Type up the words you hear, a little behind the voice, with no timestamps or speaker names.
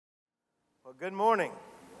Well, good morning.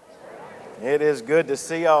 It is good to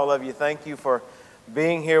see all of you. Thank you for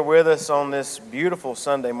being here with us on this beautiful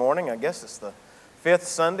Sunday morning. I guess it's the fifth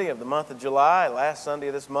Sunday of the month of July, last Sunday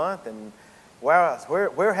of this month. And wow,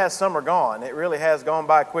 where has summer gone? It really has gone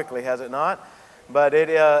by quickly, has it not? But it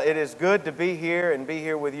is good to be here and be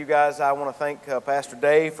here with you guys. I want to thank Pastor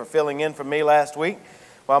Dave for filling in for me last week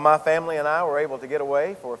while my family and I were able to get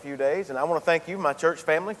away for a few days. And I want to thank you, my church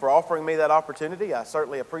family, for offering me that opportunity. I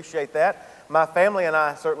certainly appreciate that. My family and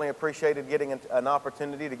I certainly appreciated getting an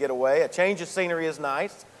opportunity to get away. A change of scenery is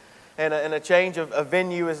nice, and a change of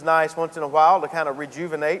venue is nice once in a while to kind of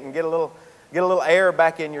rejuvenate and get a little air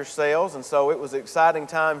back in your sails. And so it was an exciting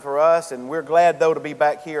time for us, and we're glad, though, to be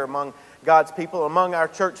back here among God's people, among our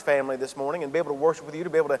church family this morning, and be able to worship with you, to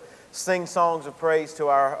be able to sing songs of praise to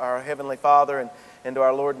our Heavenly Father and to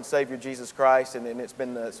our Lord and Savior Jesus Christ. And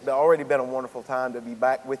it's already been a wonderful time to be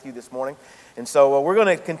back with you this morning. And so we're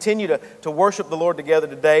going to continue to worship the Lord together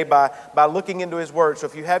today by looking into His Word. So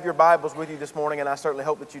if you have your Bibles with you this morning, and I certainly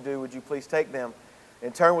hope that you do, would you please take them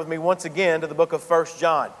and turn with me once again to the book of 1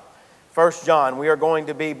 John. 1 John. We are going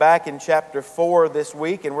to be back in chapter 4 this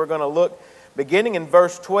week, and we're going to look beginning in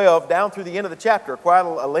verse 12 down through the end of the chapter. Quite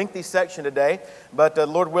a lengthy section today, but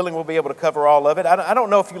Lord willing, we'll be able to cover all of it. I don't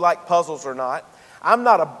know if you like puzzles or not. I'm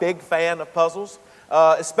not a big fan of puzzles,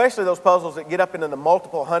 especially those puzzles that get up into the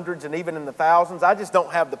multiple hundreds and even in the thousands. I just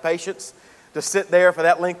don't have the patience to sit there for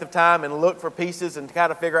that length of time and look for pieces and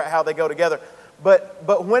kind of figure out how they go together.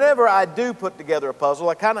 But whenever I do put together a puzzle,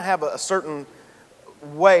 I kind of have a certain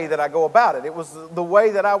way that I go about it. It was the way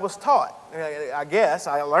that I was taught. I guess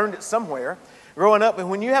I learned it somewhere growing up. And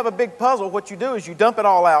when you have a big puzzle, what you do is you dump it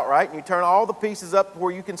all out, right? And you turn all the pieces up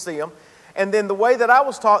where you can see them. And then the way that I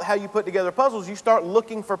was taught how you put together puzzles, you start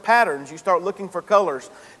looking for patterns. You start looking for colors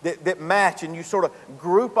that match, and you sort of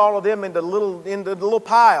group all of them into little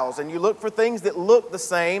piles. And you look for things that look the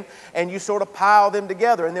same, and you sort of pile them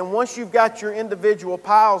together. And then once you've got your individual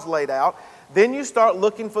piles laid out, then you start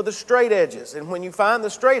looking for the straight edges. And when you find the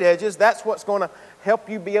straight edges, that's what's going to help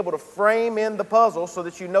you be able to frame in the puzzle so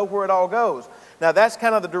that you know where it all goes. Now, that's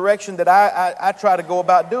kind of the direction that I try to go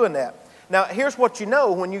about doing that. Now, here's what you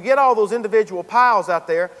know. When you get all those individual piles out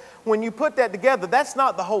there, when you put that together, that's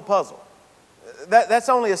not the whole puzzle. That's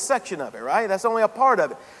only a section of it, right? That's only a part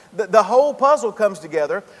of it. The whole puzzle comes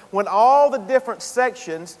together when all the different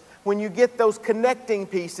sections, when you get those connecting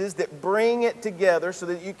pieces that bring it together so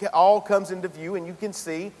that all comes into view and you can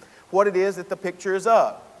see what it is that the picture is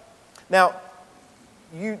of. Now,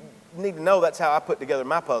 you need to know that's how I put together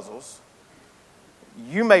my puzzles.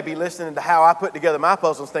 You may be listening to how I put together my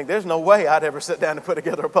puzzles and think, there's no way I'd ever sit down and put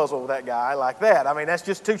together a puzzle with that guy like that. I mean, that's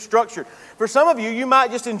just too structured. For some of you, you might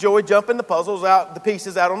just enjoy jumping the puzzles out, the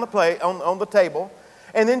pieces out on the table,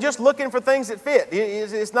 and then just looking for things that fit.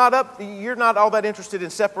 It's not up. You're not all that interested in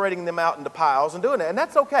separating them out into piles and doing it, and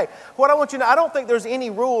that's okay. What I want you to know, I don't think there's any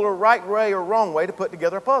rule or right way or wrong way to put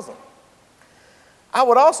together a puzzle. I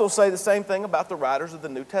would also say the same thing about the writers of the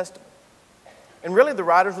New Testament, and really the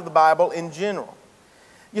writers of the Bible in general.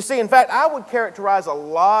 You see, in fact, I would characterize a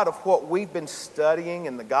lot of what we've been studying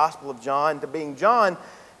in the Gospel of John to being John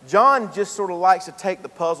just sort of likes to take the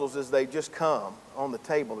puzzles as they just come on the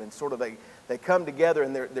table, and sort of they come together,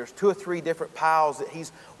 and there's two or three different piles that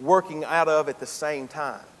he's working out of at the same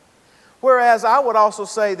time. Whereas I would also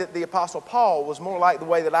say that the Apostle Paul was more like the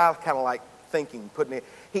way that I kind of like thinking, putting it.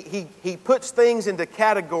 He puts things into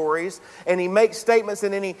categories, and he makes statements,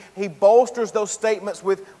 and then he bolsters those statements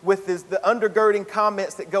with the undergirding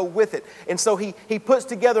comments that go with it. And so he puts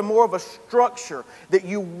together more of a structure that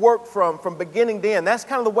you work from beginning to end. That's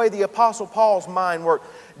kind of the way the Apostle Paul's mind worked.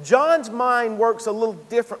 John's mind works a little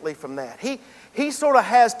differently from that. He sort of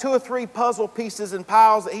has two or three puzzle pieces and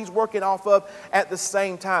piles that he's working off of at the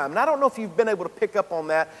same time. And I don't know if you've been able to pick up on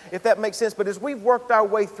that, if that makes sense. But as we've worked our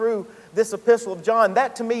way through this epistle of John,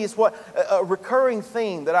 that to me is what a recurring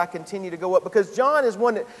theme that I continue to go up. Because John is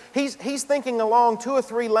one that he's thinking along two or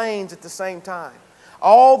three lanes at the same time,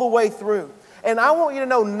 all the way through. And I want you to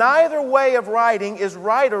know neither way of writing is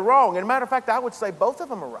right or wrong. As a matter of fact, I would say both of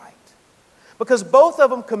them are right. Because both of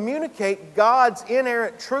them communicate God's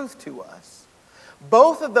inerrant truth to us.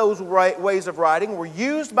 Both of those ways of writing were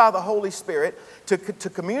used by the Holy Spirit to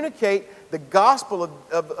communicate the gospel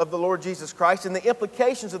of the Lord Jesus Christ and the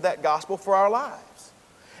implications of that gospel for our lives.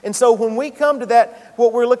 And so when we come to that,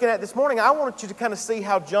 what we're looking at this morning, I want you to kind of see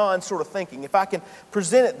how John's sort of thinking, if I can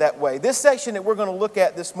present it that way. This section that we're going to look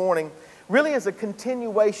at this morning really is a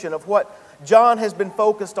continuation of what John has been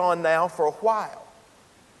focused on now for a while.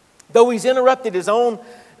 Though he's interrupted his own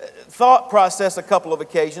thought process a couple of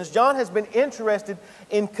occasions, John has been interested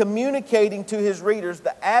in communicating to his readers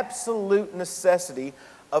the absolute necessity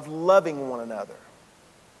of loving one another.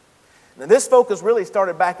 Now, this focus really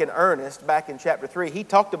started back in earnest, back in chapter 3. He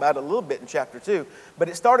talked about it a little bit in chapter 2, but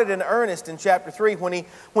it started in earnest in chapter 3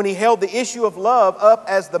 when he held the issue of love up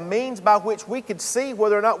as the means by which we could see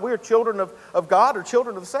whether or not we're children of God or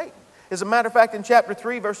children of Satan. As a matter of fact, in chapter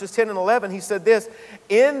 3, verses 10 and 11, he said this,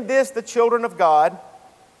 "In this the children of God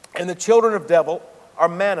and the children of devil are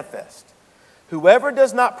manifest. Whoever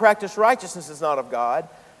does not practice righteousness is not of God,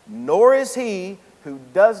 nor is he who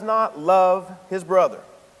does not love his brother.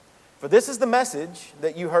 For this is the message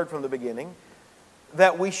that you heard from the beginning,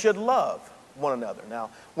 that we should love one another." Now,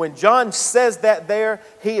 when John says that there,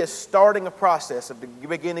 he is starting a process of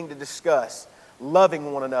beginning to discuss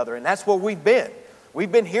loving one another. And that's where we've been.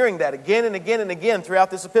 We've been hearing that again and again and again throughout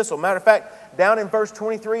this epistle. Matter of fact, down in verse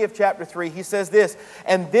 23 of chapter 3, he says this,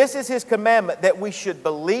 "And this is his commandment, that we should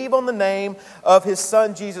believe on the name of his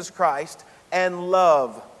Son Jesus Christ and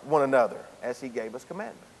love one another as he gave us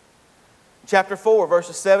commandment." Chapter 4,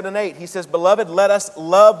 verses 7 and 8, he says, "Beloved, let us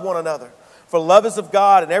love one another. For love is of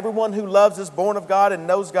God, and everyone who loves is born of God and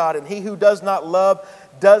knows God. And he who does not love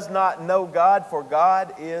does not know God, for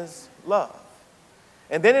God is love."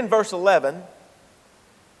 And then in verse 11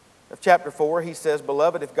 of chapter 4, he says,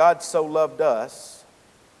 "Beloved, if God so loved us,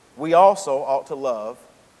 we also ought to love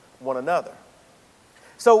one another."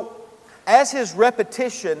 So, as his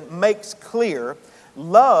repetition makes clear,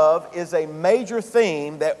 love is a major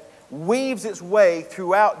theme that weaves its way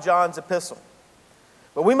throughout John's epistle.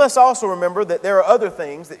 But we must also remember that there are other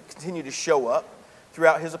things that continue to show up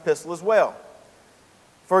throughout his epistle as well.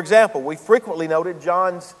 For example, we frequently noted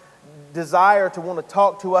John's desire to want to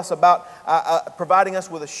talk to us about providing us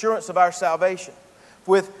with assurance of our salvation,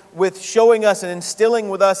 with showing us and instilling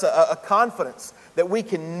with us a confidence that we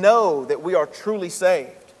can know that we are truly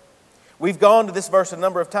saved. We've gone to this verse a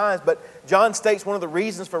number of times, but John states one of the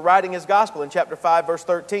reasons for writing his gospel in chapter 5, verse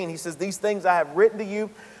 13. He says, "These things I have written to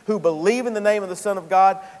you who believe in the name of the Son of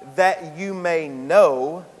God, that you may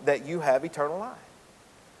know that you have eternal life."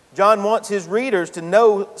 John wants his readers to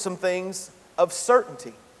know some things of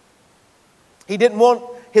certainty. He didn't want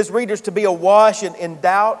his readers to be awash in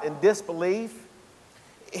doubt and disbelief.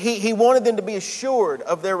 He wanted them to be assured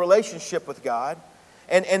of their relationship with God,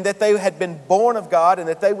 and that they had been born of God, and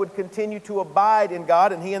that they would continue to abide in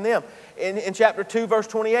God and He in them. In chapter 2, verse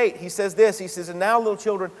 28, he says this, he says, "And now, little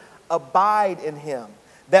children, abide in Him,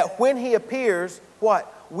 that when He appears,"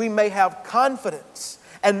 what? "We may have confidence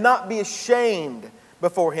and not be ashamed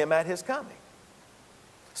before Him at His coming."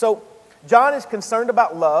 So, John is concerned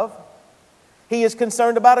about love. He is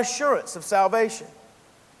concerned about assurance of salvation.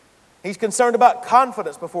 He's concerned about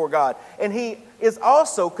confidence before God. And he is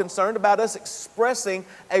also concerned about us expressing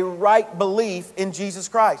a right belief in Jesus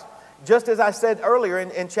Christ. Just as I said earlier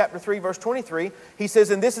in chapter 3, verse 23, he says,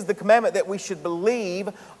 "And this is the commandment, that we should believe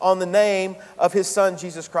on the name of His Son,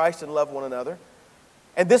 Jesus Christ, and love one another."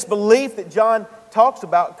 And this belief that John talks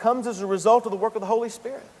about comes as a result of the work of the Holy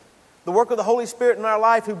Spirit. The work of the Holy Spirit in our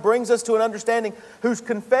life, who brings us to an understanding, whose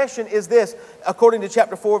confession is this, according to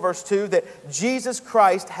chapter 4, verse 2, that Jesus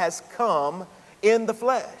Christ has come in the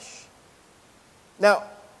flesh. Now,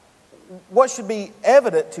 what should be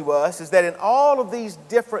evident to us is that in all of these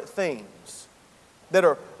different themes that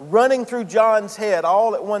are running through John's head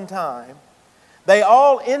all at one time, they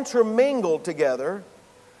all intermingle together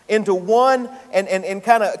into one and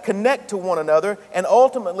kind of connect to one another, and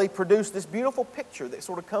ultimately produce this beautiful picture that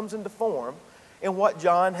sort of comes into form in what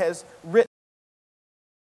John has written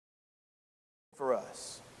for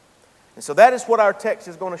us. And so that is what our text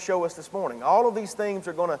is going to show us this morning. All of these things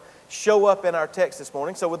are going to show up in our text this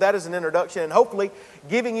morning. So with that as an introduction, and hopefully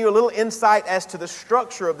giving you a little insight as to the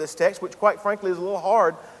structure of this text, which quite frankly is a little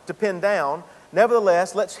hard to pin down,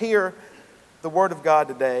 nevertheless, let's hear the Word of God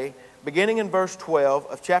today, beginning in verse 12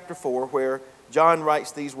 of chapter 4, where John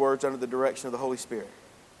writes these words under the direction of the Holy Spirit.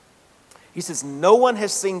 He says, "No one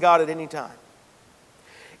has seen God at any time.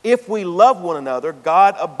 If we love one another,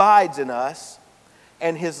 God abides in us,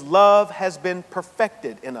 and His love has been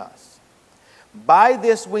perfected in us. By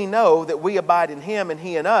this we know that we abide in Him and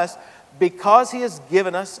He in us, because He has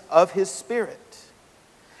given us of His Spirit.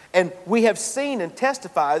 And we have seen and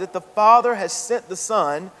testify that the Father has sent the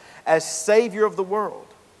Son as Savior of the world.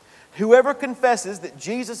 Whoever confesses that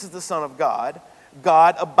Jesus is the Son of God,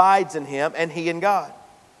 God abides in him and he in God.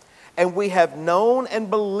 And we have known and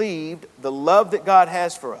believed the love that God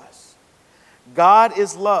has for us. God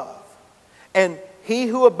is love. And he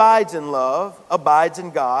who abides in love abides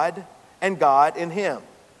in God, and God in him.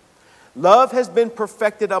 Love has been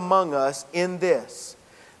perfected among us in this,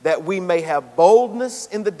 that we may have boldness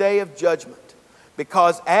in the day of judgment.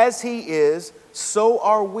 Because as He is, so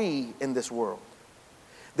are we in this world.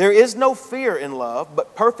 There is no fear in love,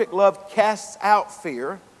 but perfect love casts out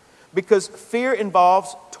fear, because fear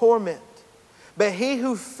involves torment. But he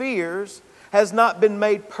who fears has not been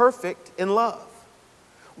made perfect in love.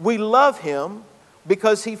 We love Him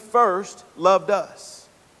because He first loved us.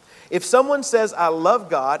 If someone says, I love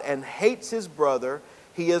God, and hates his brother,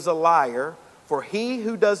 he is a liar. For he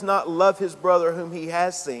who does not love his brother whom he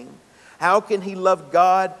has seen, how can he love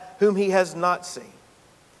God whom he has not seen?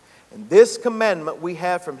 And this commandment we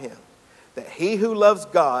have from Him, that he who loves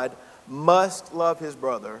God must love his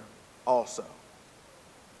brother also.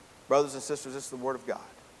 Brothers and sisters, this is the Word of God.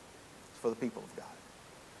 It's for the people of God.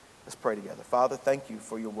 Let's pray together. Father, thank You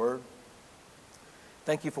for Your Word.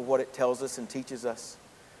 Thank You for what it tells us and teaches us.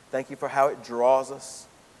 Thank You for how it draws us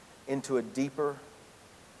into a deeper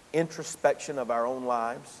introspection of our own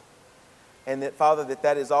lives. And that, Father,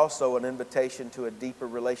 that is also an invitation to a deeper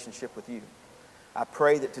relationship with You. I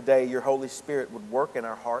pray that today Your Holy Spirit would work in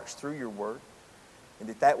our hearts through Your Word, and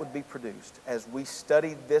that would be produced as we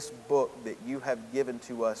study this book that You have given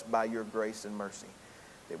to us by Your grace and mercy,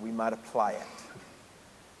 that we might apply it.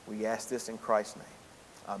 We ask this in Christ's name.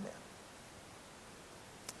 Amen.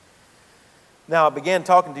 Now, I began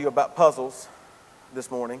talking to you about puzzles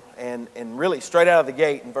this morning, and really straight out of the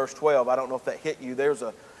gate in verse 12, I don't know if that hit you, there's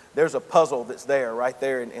a puzzle that's there, right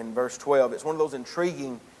there in verse 12. It's one of those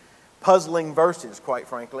intriguing, puzzling verses, quite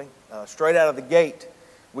frankly. Straight out of the gate,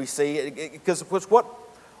 we see, because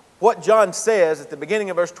what John says at the beginning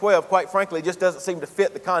of verse 12, quite frankly, just doesn't seem to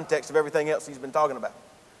fit the context of everything else he's been talking about.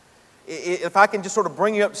 If I can just sort of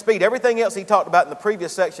bring you up to speed, everything else he talked about in the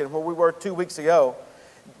previous section where we were 2 weeks ago,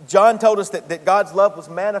 John told us that God's love was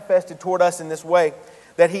manifested toward us in this way,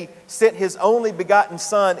 that He sent His only begotten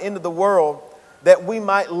Son into the world that we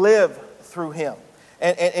might live through Him.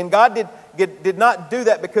 And God did not do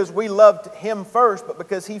that because we loved Him first, but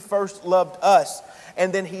because He first loved us.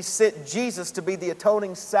 And then He sent Jesus to be the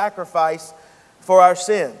atoning sacrifice for our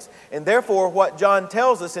sins. And therefore, what John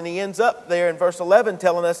tells us, and he ends up there in verse 11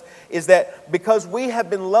 telling us, is that because we have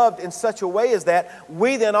been loved in such a way as that,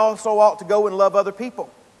 we then also ought to go and love other people.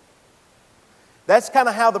 That's kind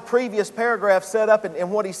of how the previous paragraph set up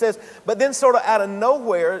and what he says. But then sort of out of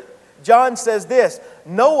nowhere, John says this: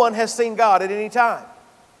 no one has seen God at any time.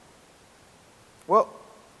 Well,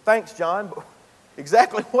 thanks, John, but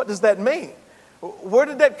exactly what does that mean? Where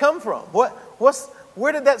did that come from?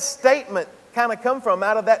 Where did that statement kind of come from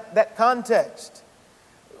out of that context?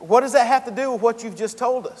 What does that have to do with what you've just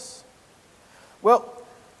told us? Well,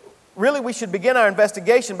 really we should begin our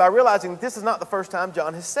investigation by realizing that this is not the first time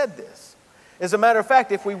John has said this. As a matter of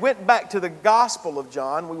fact, if we went back to the Gospel of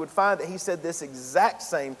John, we would find that he said this exact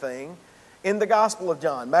same thing in the Gospel of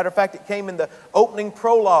John. Matter of fact, it came in the opening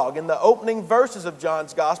prologue, in the opening verses of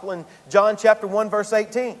John's Gospel, in John chapter 1, verse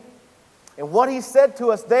 18. And what he said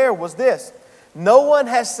to us there was this: no one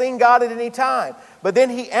has seen God at any time. But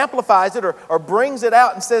then he amplifies it or brings it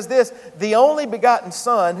out and says this: the only begotten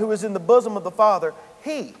Son who is in the bosom of the Father,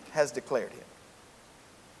 He has declared Him.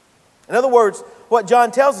 In other words, what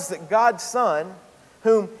John tells us, that God's Son,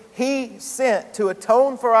 whom He sent to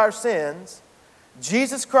atone for our sins,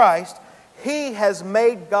 Jesus Christ, He has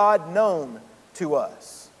made God known to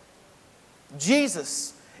us.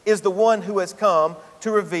 Jesus is the one who has come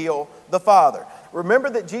to reveal the Father. Remember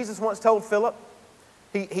that Jesus once told Philip,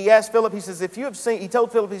 he asked Philip, he says, he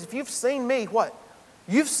told Philip, if you've seen me, what?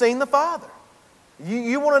 You've seen the Father.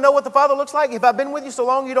 You want to know what the Father looks like? If I've been with you so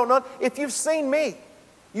long you don't know? If you've seen me,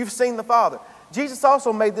 you've seen the Father. Jesus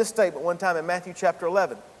also made this statement one time in Matthew chapter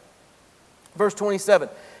 11, verse 27.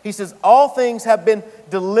 He says, all things have been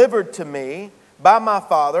delivered to me by my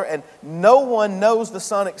Father, and no one knows the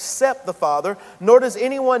Son except the Father, nor does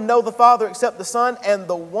anyone know the Father except the Son, and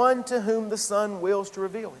the one to whom the Son wills to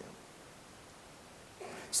reveal Him.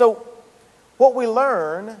 So, what we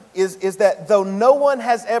learn is that though no one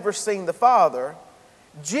has ever seen the Father,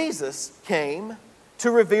 Jesus came to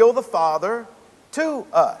reveal the Father to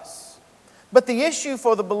us. But the issue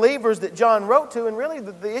for the believers that John wrote to, and really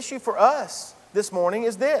the issue for us this morning,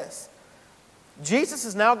 is this: Jesus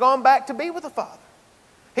has now gone back to be with the Father.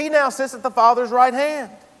 He now sits at the Father's right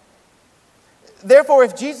hand. Therefore,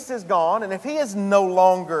 if Jesus is gone, and if He is no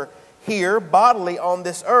longer here bodily on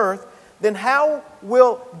this earth, then how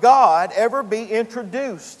will God ever be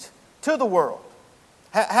introduced to the world?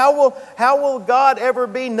 How will God ever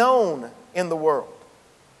be known in the world?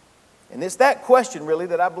 And it's that question, really,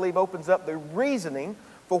 that I believe opens up the reasoning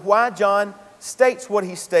for why John states what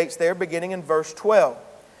he states there, beginning in verse 12.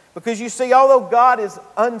 Because you see, although God is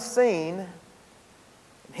unseen,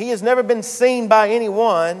 He has never been seen by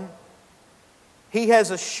anyone. He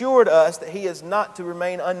has assured us that He is not to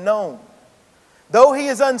remain unknown. Though He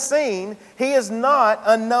is unseen, He is not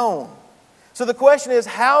unknown. So the question is,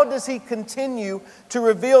 how does He continue to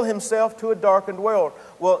reveal Himself to a darkened world?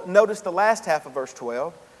 Well, notice the last half of verse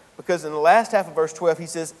 12, because in the last half of verse 12 He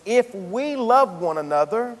says, if we love one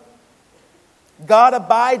another, God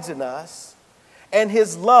abides in us, and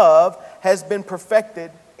His love has been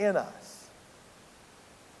perfected in us.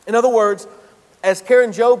 In other words, as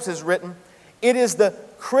Karen Jobes has written, it is the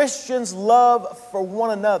Christian's love for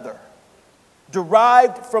one another,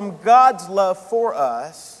 derived from God's love for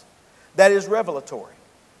us, that is revelatory.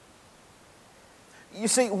 You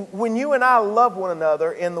see, when you and I love one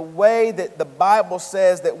another in the way that the Bible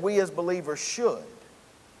says that we as believers should,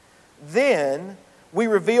 then we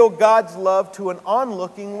reveal God's love to an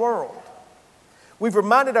onlooking world. We've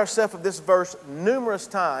reminded ourselves of this verse numerous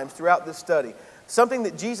times throughout this study. Something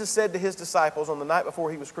that Jesus said to His disciples on the night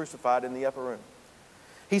before He was crucified in the upper room.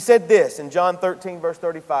 He said this in John 13, verse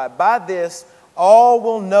 35, by this all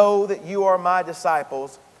will know that you are my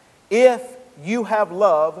disciples if you have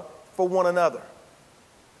love for one another.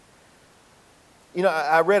 You know,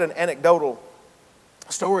 I read an anecdotal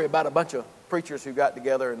story about a bunch of preachers who got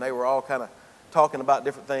together and they were all kind of talking about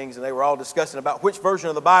different things and they were all discussing about which version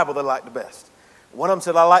of the Bible they liked the best. One of them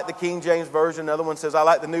said, I like the King James Version. Another one says, I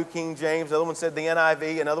like the New King James. Another one said the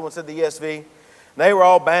NIV. Another one said the ESV. And they were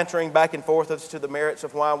all bantering back and forth as to the merits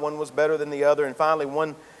of why one was better than the other. And finally,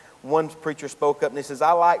 one preacher spoke up and he says,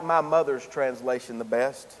 I like my mother's translation the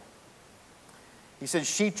best. He said,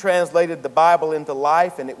 she translated the Bible into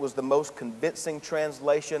life, and it was the most convincing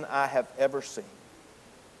translation I have ever seen.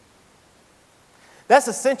 That's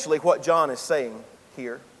essentially what John is saying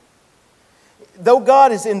here. Though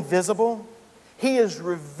God is invisible, He is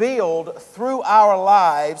revealed through our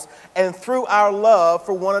lives and through our love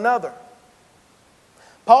for one another.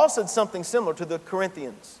 Paul said something similar to the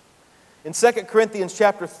Corinthians. In 2 Corinthians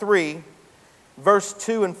chapter 3, verse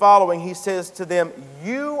 2 and following, he says to them,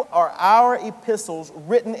 you are our epistles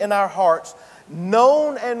written in our hearts,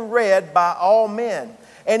 known and read by all men.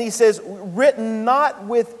 And he says, written not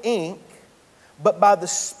with ink, but by the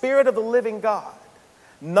Spirit of the living God,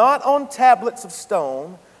 not on tablets of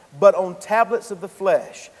stone, but on tablets of the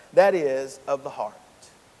flesh, that is, of the heart.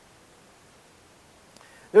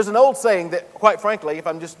 There's an old saying that, quite frankly, if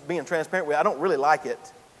I'm just being transparent with you, I don't really like it,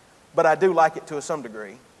 but I do like it to some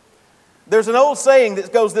degree. There's an old saying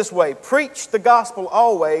that goes this way, preach the gospel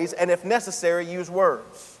always, and if necessary, use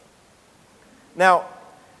words. Now,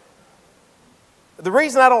 the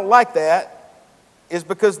reason I don't like that is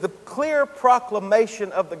because the clear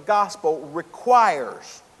proclamation of the gospel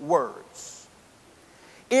requires words.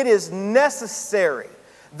 It is necessary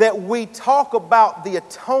that we talk about the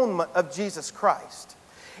atonement of Jesus Christ.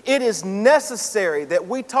 It is necessary that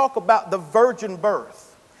we talk about the virgin birth.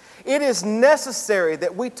 It is necessary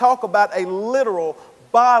that we talk about a literal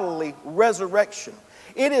bodily resurrection.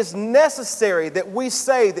 It is necessary that we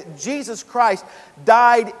say that Jesus Christ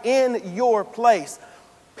died in your place.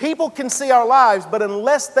 People can see our lives, but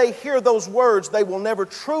unless they hear those words, they will never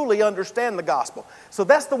truly understand the gospel. So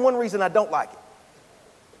that's the one reason I don't like it.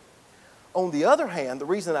 On the other hand, the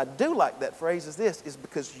reason I do like that phrase is this, is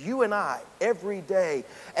because you and I, every day,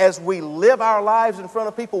 as we live our lives in front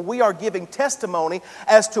of people, we are giving testimony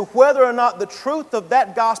as to whether or not the truth of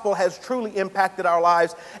that gospel has truly impacted our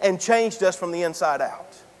lives and changed us from the inside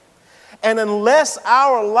out. And unless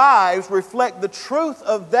our lives reflect the truth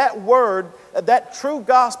of that word, that true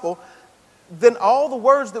gospel, then all the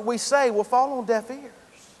words that we say will fall on deaf ears.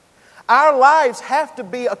 Our lives have to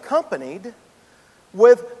be accompanied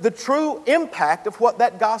with the true impact of what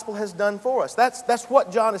that gospel has done for us. That's what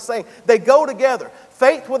John is saying. They go together.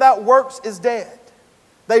 Faith without works is dead.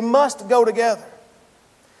 They must go together.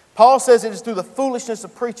 Paul says it is through the foolishness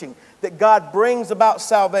of preaching that God brings about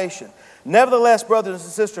salvation. Nevertheless, brothers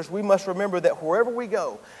and sisters, we must remember that wherever we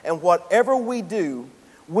go and whatever we do,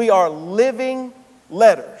 we are living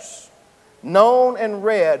letters, known and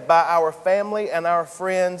read by our family and our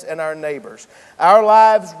friends and our neighbors. Our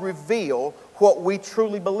lives reveal what we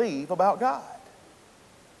truly believe about God.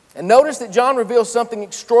 And notice that John reveals something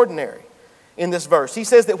extraordinary in this verse. He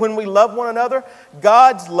says that when we love one another,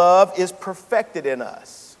 God's love is perfected in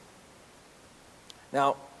us.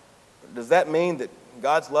 Now, does that mean that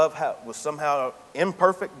God's love was somehow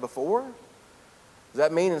imperfect before? Does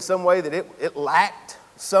that mean in some way that it lacked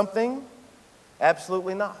something?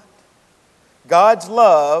 Absolutely not. God's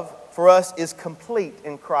love for us is complete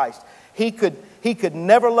in Christ. He could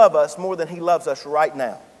never love us more than He loves us right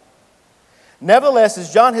now. Nevertheless,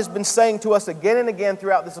 as John has been saying to us again and again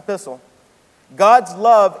throughout this epistle, God's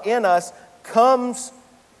love in us comes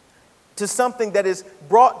to something that is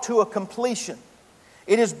brought to a completion.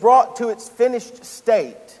 It is brought to its finished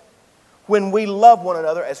state when we love one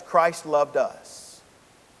another as Christ loved us.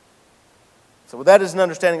 So with that as an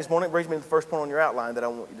understanding this morning, it brings me to the first point on your outline that I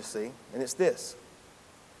want you to see, and it's this.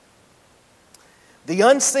 The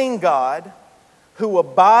unseen God who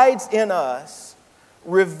abides in us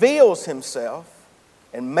reveals himself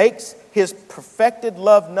and makes his perfected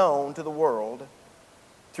love known to the world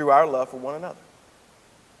through our love for one another.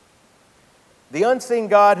 The unseen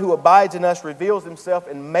God who abides in us reveals himself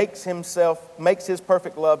and makes his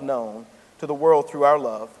perfect love known to the world through our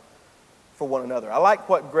love for one another. I like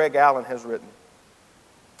what Greg Allen has written.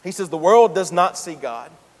 He says, the world does not see God.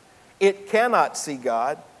 It cannot see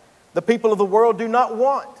God. The people of the world do not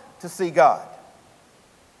want to see God.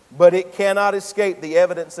 But it cannot escape the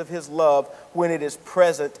evidence of his love when it is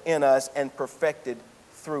present in us and perfected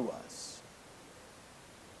through us.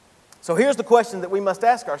 So here's the question that we must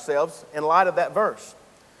ask ourselves in light of that verse.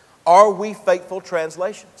 Are we faithful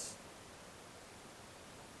translations?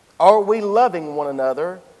 Are we loving one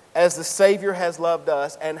another as the Savior has loved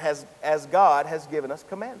us and as God has given us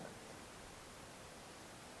commandment?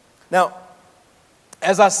 Now,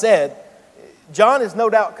 as I said, John is no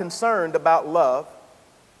doubt concerned about love,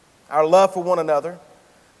 our love for one another,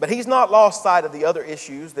 but he's not lost sight of the other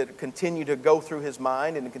issues that continue to go through his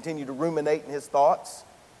mind and continue to ruminate in his thoughts.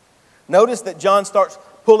 Notice that John starts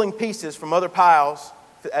pulling pieces from other piles,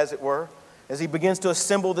 as it were, as he begins to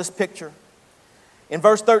assemble this picture. In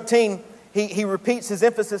verse 13, he repeats his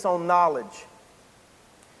emphasis on knowledge.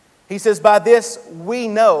 He says, by this we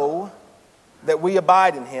know that we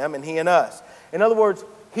abide in him and he in us. In other words,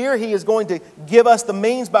 here he is going to give us the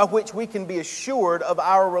means by which we can be assured of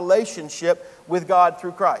our relationship with God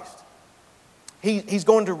through Christ. He's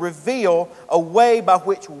going to reveal a way by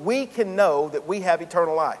which we can know that we have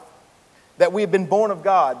eternal life, that we have been born of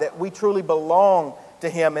God, that we truly belong to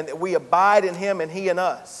him, and that we abide in him and he in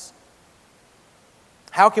us.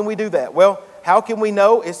 How can we do that? Well, how can we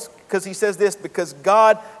know? It's because he says this, because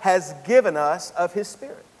God has given us of his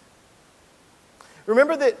Spirit.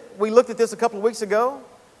 Remember that we looked at this a couple of weeks ago?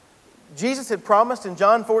 Jesus had promised in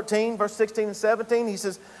John 14, verse 16 and 17, he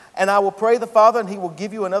says, and I will pray the Father, and he will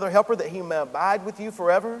give you another helper that he may abide with you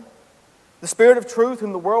forever. The Spirit of truth,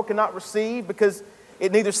 whom the world cannot receive, because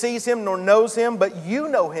it neither sees him nor knows him, but you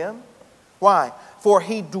know him. Why? For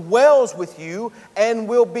he dwells with you and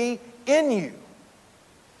will be in you.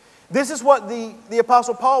 This is what the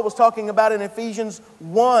Apostle Paul was talking about in Ephesians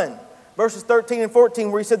 1. Verses 13 and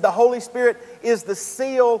 14, where he said the Holy Spirit is the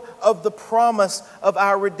seal of the promise of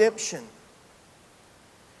our redemption.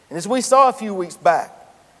 And as we saw a few weeks back,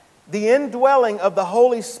 the indwelling of the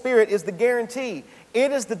Holy Spirit is the guarantee.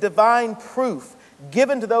 It is the divine proof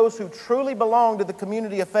given to those who truly belong to the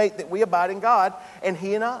community of faith that we abide in God and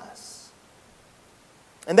he in us.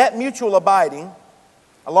 And that mutual abiding,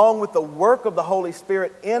 along with the work of the Holy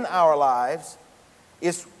Spirit in our lives,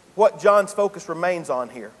 is what John's focus remains on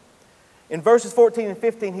here. In verses 14 and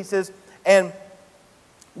 15, he says, and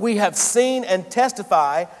we have seen and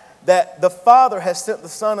testify that the Father has sent the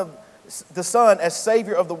Son as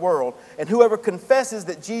Savior of the world. And whoever confesses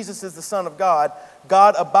that Jesus is the Son of God,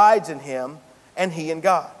 God abides in him and he in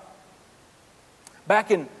God. Back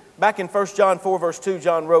in 1 John 4, verse 2,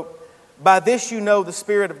 John wrote, by this you know the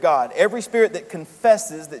Spirit of God. Every spirit that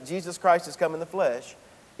confesses that Jesus Christ has come in the flesh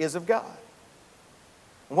is of God.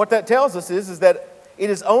 And what that tells us is that it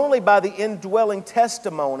is only by the indwelling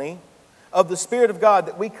testimony of the Spirit of God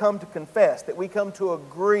that we come to confess, that we come to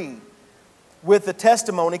agree with the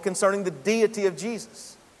testimony concerning the deity of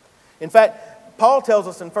Jesus. In fact, Paul tells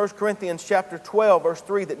us in 1 Corinthians chapter 12, verse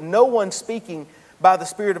 3, that no one speaking by the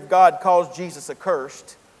Spirit of God calls Jesus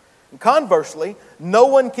accursed. And conversely, no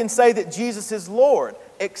one can say that Jesus is Lord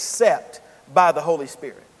except by the Holy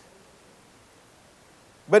Spirit.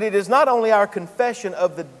 But it is not only our confession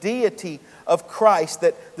of the deity of Christ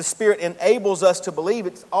that the Spirit enables us to believe,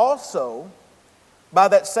 it's also by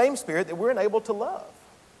that same Spirit that we're enabled to love,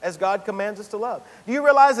 as God commands us to love. Do you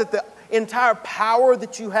realize that the entire power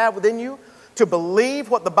that you have within you to believe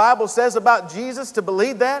what the Bible says about Jesus, to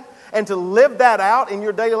believe that, and to live that out in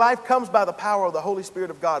your daily life comes by the power of the Holy Spirit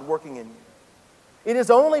of God working in you? It is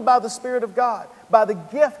only by the Spirit of God, by the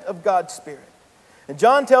gift of God's Spirit. And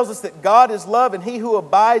John tells us that God is love, and he who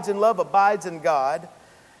abides in love abides in God,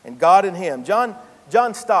 and God in him. John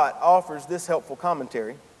Stott offers this helpful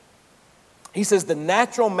commentary. He says, the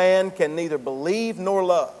natural man can neither believe nor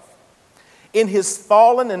love. In his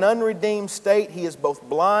fallen and unredeemed state, he is both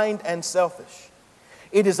blind and selfish.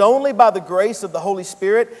 It is only by the grace of the Holy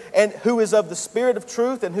Spirit, and who is of the Spirit of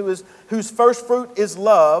truth, and whose first fruit is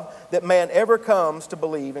love, that man ever comes to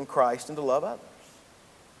believe in Christ and to love others.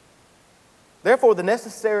 Therefore, the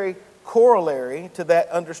necessary corollary to that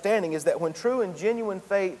understanding is that when true and genuine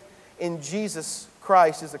faith in Jesus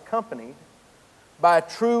Christ is accompanied by a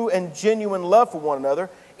true and genuine love for one another,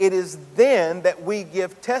 it is then that we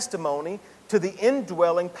give testimony to the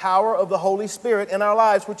indwelling power of the Holy Spirit in our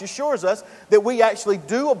lives, which assures us that we actually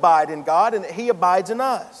do abide in God and that He abides in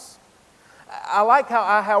us. I like how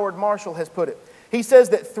I. Howard Marshall has put it. He says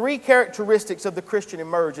that three characteristics of the Christian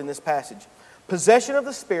emerge in this passage: possession of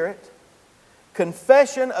the Spirit,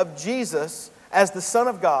 confession of Jesus as the Son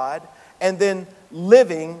of God, and then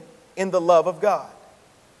living in the love of God.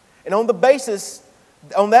 And on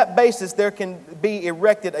that basis, there can be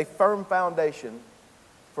erected a firm foundation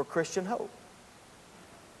for Christian hope.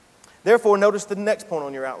 Therefore, notice the next point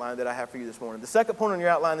on your outline that I have for you this morning. The second point on your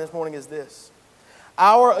outline this morning is this: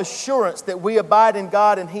 our assurance that we abide in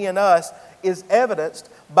God and He in us is evidenced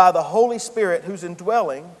by the Holy Spirit, whose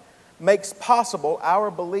indwelling makes possible our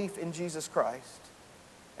belief in Jesus Christ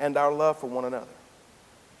and our love for one another.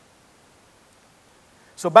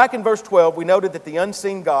 So back in verse 12, we noted that the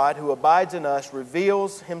unseen God who abides in us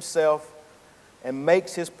reveals Himself and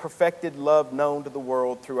makes His perfected love known to the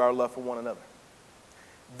world through our love for one another.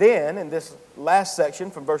 Then, in this last section,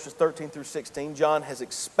 from verses 13 through 16, John has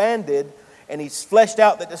expanded and he's fleshed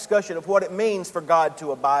out the discussion of what it means for God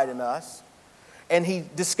to abide in us. And he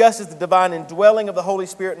discusses the divine indwelling of the Holy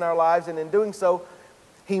Spirit in our lives, and in doing so,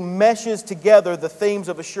 he meshes together the themes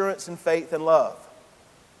of assurance and faith and love.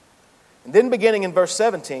 And then beginning in verse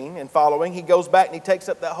 17 and following, he goes back and he takes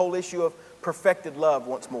up that whole issue of perfected love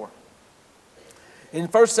once more. In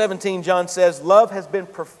verse 17, John says, love has been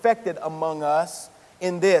perfected among us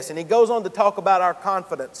in this. And he goes on to talk about our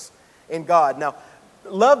confidence in God. Now,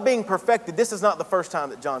 love being perfected, this is not the first time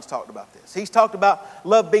that John's talked about this. He's talked about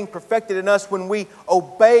love being perfected in us when we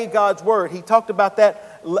obey God's word. He talked about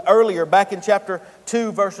that earlier, back in chapter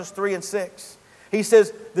 2, verses 3 and 6. He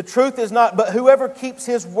says, the truth is not, but whoever keeps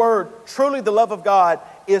His word, truly the love of God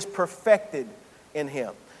is perfected in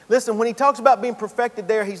him. Listen, when he talks about being perfected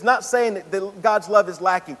there, he's not saying that God's love is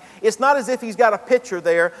lacking. It's not as if he's got a pitcher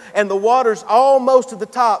there and the water's almost to the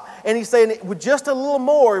top and he's saying with just a little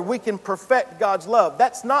more we can perfect God's love.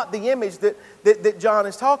 That's not the image that John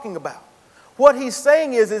is talking about. What he's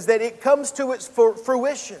saying is that it comes to its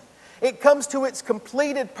fruition. It comes to its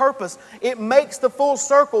completed purpose. It makes the full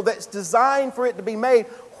circle that's designed for it to be made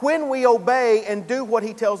when we obey and do what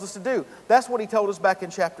He tells us to do. That's what He told us back in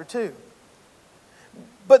chapter 2.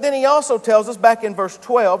 But then He also tells us back in verse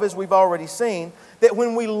 12, as we've already seen, that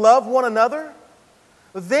when we love one another,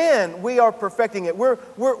 then we are perfecting it.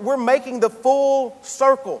 We're making the full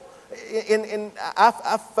circle.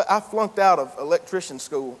 I flunked out of electrician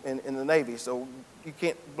school in the Navy, so you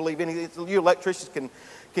can't believe anything. You electricians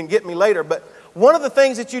can get me later. But one of the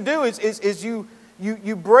things that you do is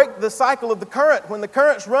you break the cycle of the current. When the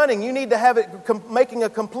current's running, you need to have it making a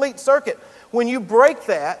complete circuit. When you break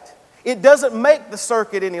that, it doesn't make the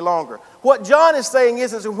circuit any longer. What John is saying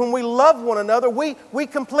is that when we love one another, we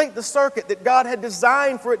complete the circuit that God had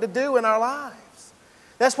designed for it to do in our lives.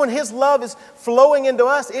 That's when His love is flowing into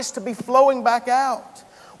us. It's to be flowing back out.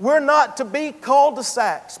 We're not to be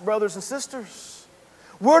cul-de-sacs, brothers and sisters.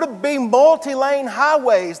 We're to be multi-lane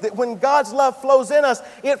highways that when God's love flows in us,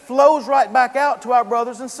 it flows right back out to our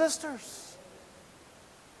brothers and sisters.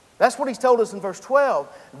 That's what He's told us in verse 12.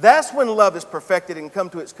 That's when love is perfected and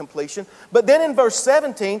come to its completion. But then in verse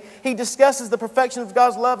 17, He discusses the perfection of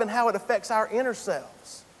God's love and how it affects our inner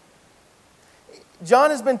selves.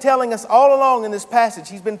 John has been telling us all along in this passage,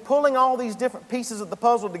 he's been pulling all these different pieces of the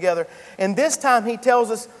puzzle together. And this time he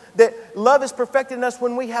tells us that love is perfected in us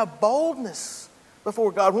when we have boldness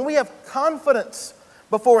before God, when we have confidence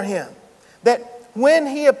before Him. That when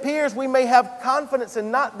He appears, we may have confidence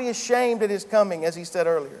and not be ashamed at His coming, as he said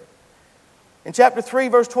earlier. In chapter 3,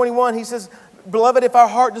 verse 21, he says, beloved, if our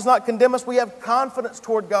heart does not condemn us, we have confidence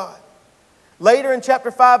toward God. Later in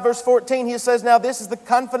chapter 5, verse 14, he says, now this is the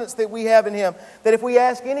confidence that we have in Him, that if we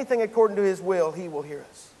ask anything according to His will, He will hear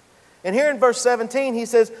us. And here in verse 17, he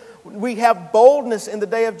says, we have boldness in the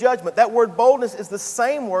day of judgment. That word boldness is the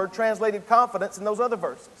same word translated confidence in those other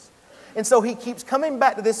verses. And so he keeps coming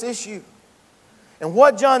back to this issue. And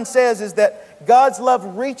what John says is that God's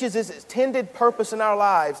love reaches its intended purpose in our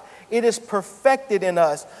lives. It is perfected in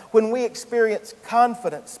us when we experience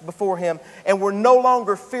confidence before Him and we're no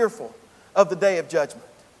longer fearful of the day of judgment.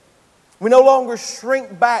 We no longer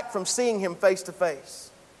shrink back from seeing Him face to face.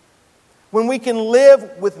 When we can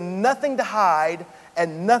live with nothing to hide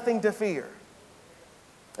and nothing to fear.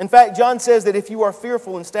 In fact, John says that if you are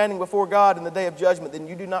fearful in standing before God in the day of judgment, then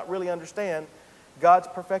you do not really understand God's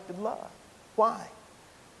perfected love. Why?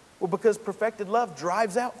 Well, because perfected love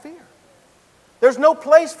drives out fear. There's no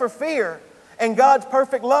place for fear and God's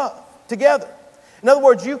perfect love together. In other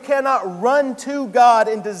words, you cannot run to God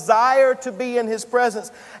and desire to be in His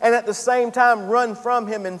presence and at the same time run from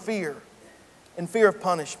Him in fear of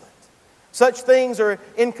punishment. Such things are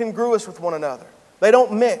incongruous with one another. They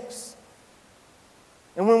don't mix.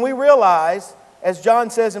 And when we realize, as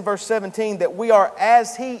John says in verse 17, that we are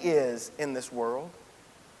as He is in this world,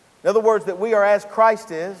 in other words, that we are as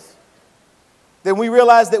Christ is, then we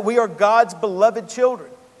realize that we are God's beloved children,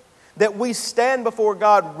 that we stand before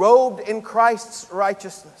God robed in Christ's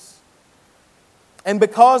righteousness. And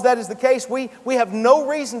because that is the case, we have no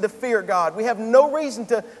reason to fear God. We have no reason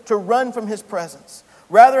to run from His presence.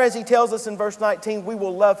 Rather, as He tells us in verse 19, we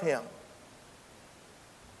will love Him.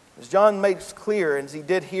 As John makes clear, and as he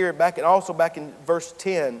did here back in verse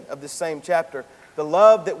 10 of this same chapter, the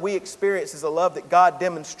love that we experience is a love that God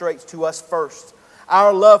demonstrates to us first.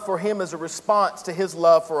 Our love for Him is a response to His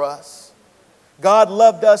love for us. God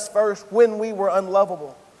loved us first when we were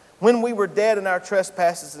unlovable, when we were dead in our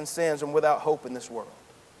trespasses and sins and without hope in this world.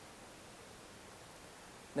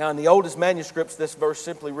 Now, in the oldest manuscripts, this verse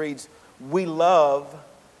simply reads, "We love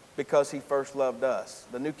because He first loved us."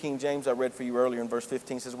 The New King James I read for you earlier in verse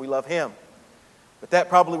 15 says, "We love Him." But that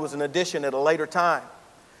probably was an addition at a later time.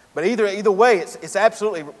 But either way, it's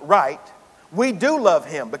absolutely right. We do love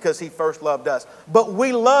Him because He first loved us. But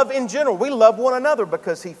we love in general. We love one another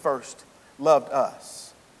because He first loved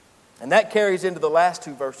us. And that carries into the last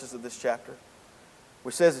two verses of this chapter,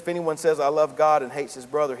 which says, "If anyone says, 'I love God,' and hates his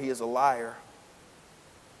brother, he is a liar.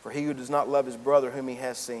 For he who does not love his brother whom he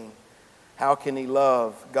has seen, how can he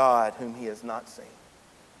love God whom he has not seen?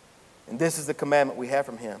 And this is the commandment we have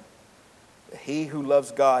from Him, that he who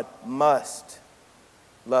loves God must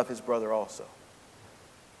love his brother also."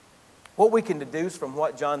 What we can deduce from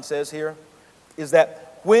what John says here is that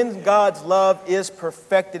when God's love is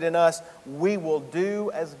perfected in us, we will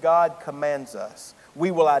do as God commands us.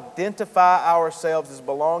 We will identify ourselves as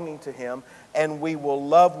belonging to Him, and we will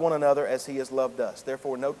love one another as He has loved us.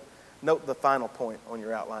 Therefore, note the final point on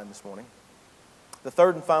your outline this morning. The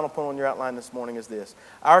third and final point on your outline this morning is this: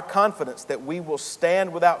 our confidence that we will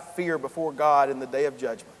stand without fear before God in the day of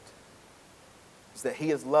judgment is that He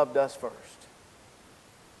has loved us first,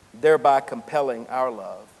 thereby compelling our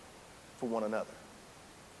love for one another.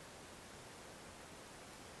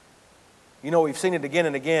 You know, we've seen it again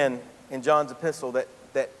and again in John's epistle that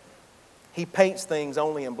he paints things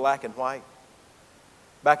only in black and white.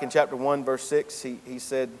 Back in chapter 1, verse 6, he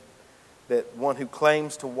said that one who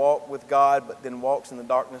claims to walk with God but then walks in the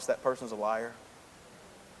darkness, that person's a liar.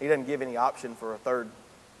 He doesn't give any option for a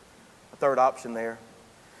third option there.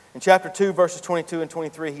 In chapter 2, verses 22 and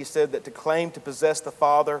 23, he said that to claim to possess the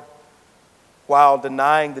Father while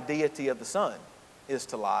denying the deity of the Son is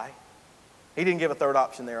to lie. He didn't give a third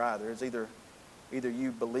option there either. It's either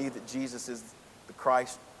you believe that Jesus is the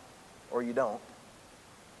Christ or you don't.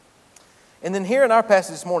 And then here in our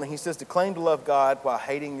passage this morning, he says to claim to love God while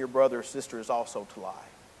hating your brother or sister is also to lie.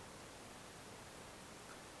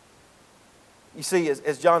 You see,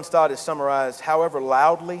 as John Stott has summarized, however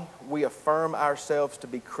loudly we affirm ourselves to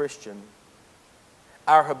be Christian,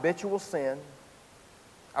 our habitual sin,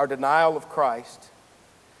 our denial of Christ,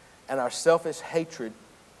 and our selfish hatred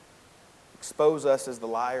expose us as the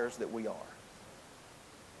liars that we are.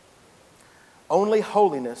 Only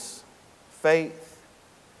holiness, faith,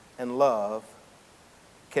 and love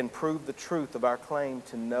can prove the truth of our claim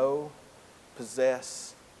to know,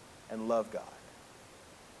 possess, and love God.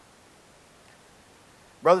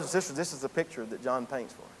 Brothers and sisters, this is the picture that John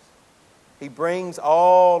paints for us. He brings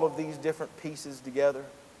all of these different pieces together,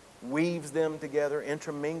 weaves them together,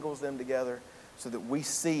 intermingles them together so that we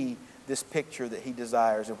see this picture that he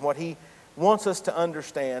desires. And what he wants us to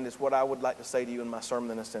understand is what I would like to say to you in my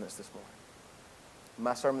sermon in a sentence this morning.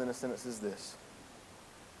 My sermon in a sentence is this: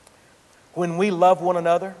 when we love one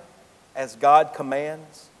another as God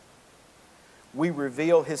commands, we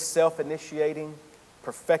reveal His self-initiating,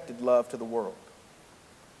 perfected love to the world,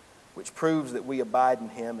 which proves that we abide in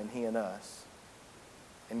Him and He in us,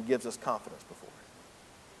 and gives us confidence before Him.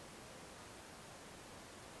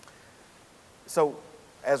 So,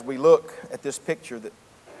 as we look at this picture that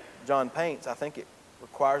John paints, I think it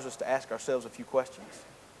requires us to ask ourselves a few questions.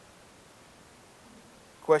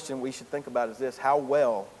 The question we should think about is this: how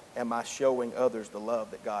well am I showing others the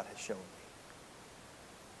love that God has shown me?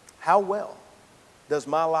 How well does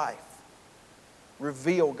my life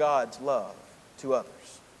reveal God's love to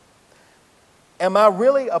others? Am I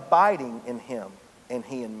really abiding in Him and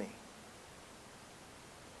He in me?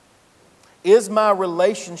 Is my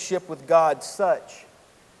relationship with God such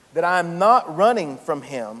that I'm not running from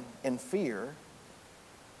Him in fear,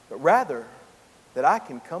 but rather that I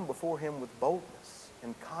can come before Him with boldness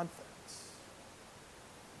and confidence?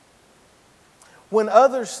 When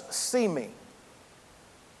others see me,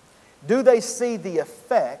 do they see the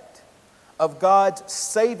effect of God's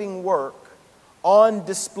saving work on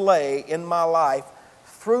display in my life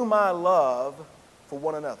through my love for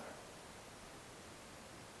one another?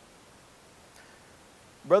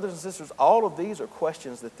 Brothers and sisters, all of these are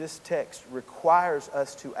questions that this text requires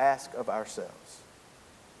us to ask of ourselves.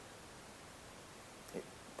 It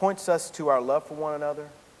points us to our love for one another,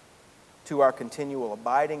 to our continual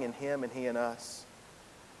abiding in Him and He in us,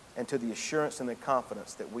 and to the assurance and the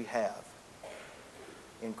confidence that we have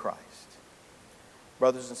in Christ.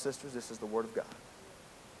 Brothers and sisters, this is the Word of God,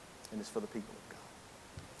 and it's for the people of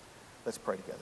God. Let's pray together.